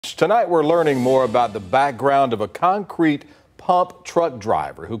Tonight we're learning more about the background of a concrete pump truck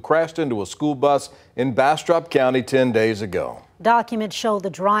driver who crashed into a school bus in Bastrop County 10 days ago. Documents show the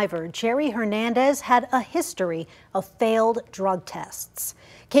driver, Jerry Hernandez, had a history of failed drug tests.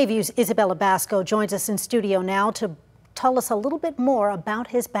 KVUE's Isabella Basco joins us in studio now to tell us a little bit more about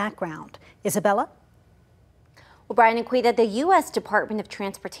his background. Isabella? Well, Brian and Quita, the U.S. Department of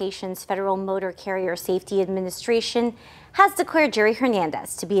Transportation's Federal Motor Carrier Safety Administration has declared Jerry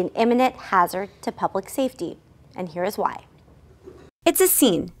Hernandez to be an imminent hazard to public safety. And here is why. It's a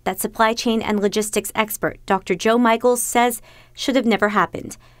scene that supply chain and logistics expert Dr. Joe Michaels says should have never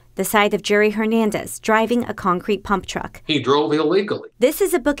happened. The sight of Jerry Hernandez driving a concrete pump truck. He drove illegally. This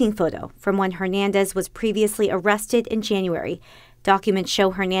is a booking photo from when Hernandez was previously arrested in January. Documents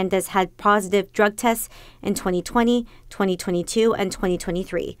show Hernandez had positive drug tests in 2020, 2022, and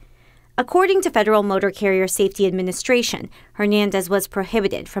 2023. According to Federal Motor Carrier Safety Administration, Hernandez was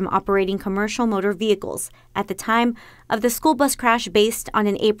prohibited from operating commercial motor vehicles at the time of the school bus crash based on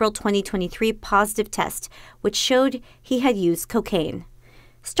an April 2023 positive test, which showed he had used cocaine.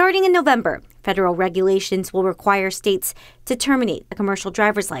 Starting in November, federal regulations will require states to terminate a commercial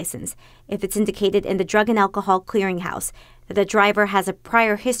driver's license if it's indicated in the Drug and Alcohol Clearinghouse that the driver has a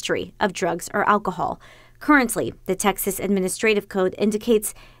prior history of drugs or alcohol. Currently, the Texas Administrative Code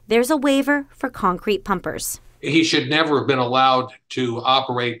indicates there's a waiver for concrete pumpers. He should never have been allowed to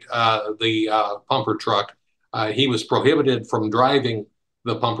operate the pumper truck. He was prohibited from driving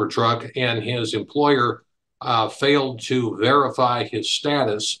the pumper truck, and his employer failed to verify his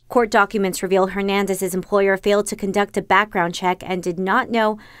status. Court documents reveal Hernandez's employer failed to conduct a background check and did not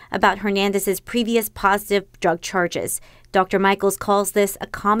know about Hernandez's previous positive drug charges. Dr. Michaels calls this a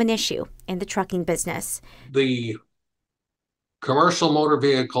common issue in the trucking business. The commercial motor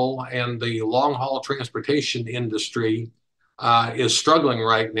vehicle and the long-haul transportation industry is struggling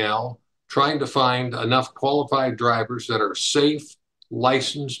right now, trying to find enough qualified drivers that are safe,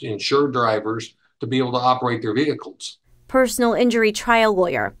 licensed, insured drivers to be able to operate their vehicles. Personal injury trial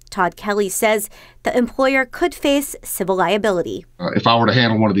lawyer Todd Kelly says the employer could face civil liability. If I were to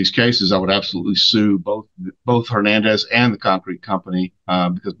handle one of these cases, I would absolutely sue both Hernandez and the concrete company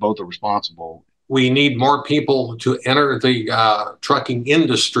because both are responsible. We need more people to enter the trucking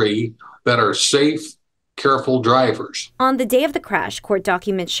industry that are safe, careful drivers. On the day of the crash, court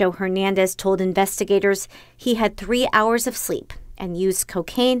documents show Hernandez told investigators he had 3 hours of sleep and used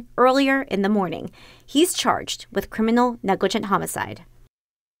cocaine earlier in the morning. He's charged with criminal negligent homicide.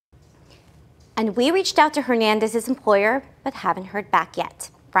 And we reached out to Hernandez's employer, but haven't heard back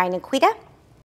yet. Brian and Quita.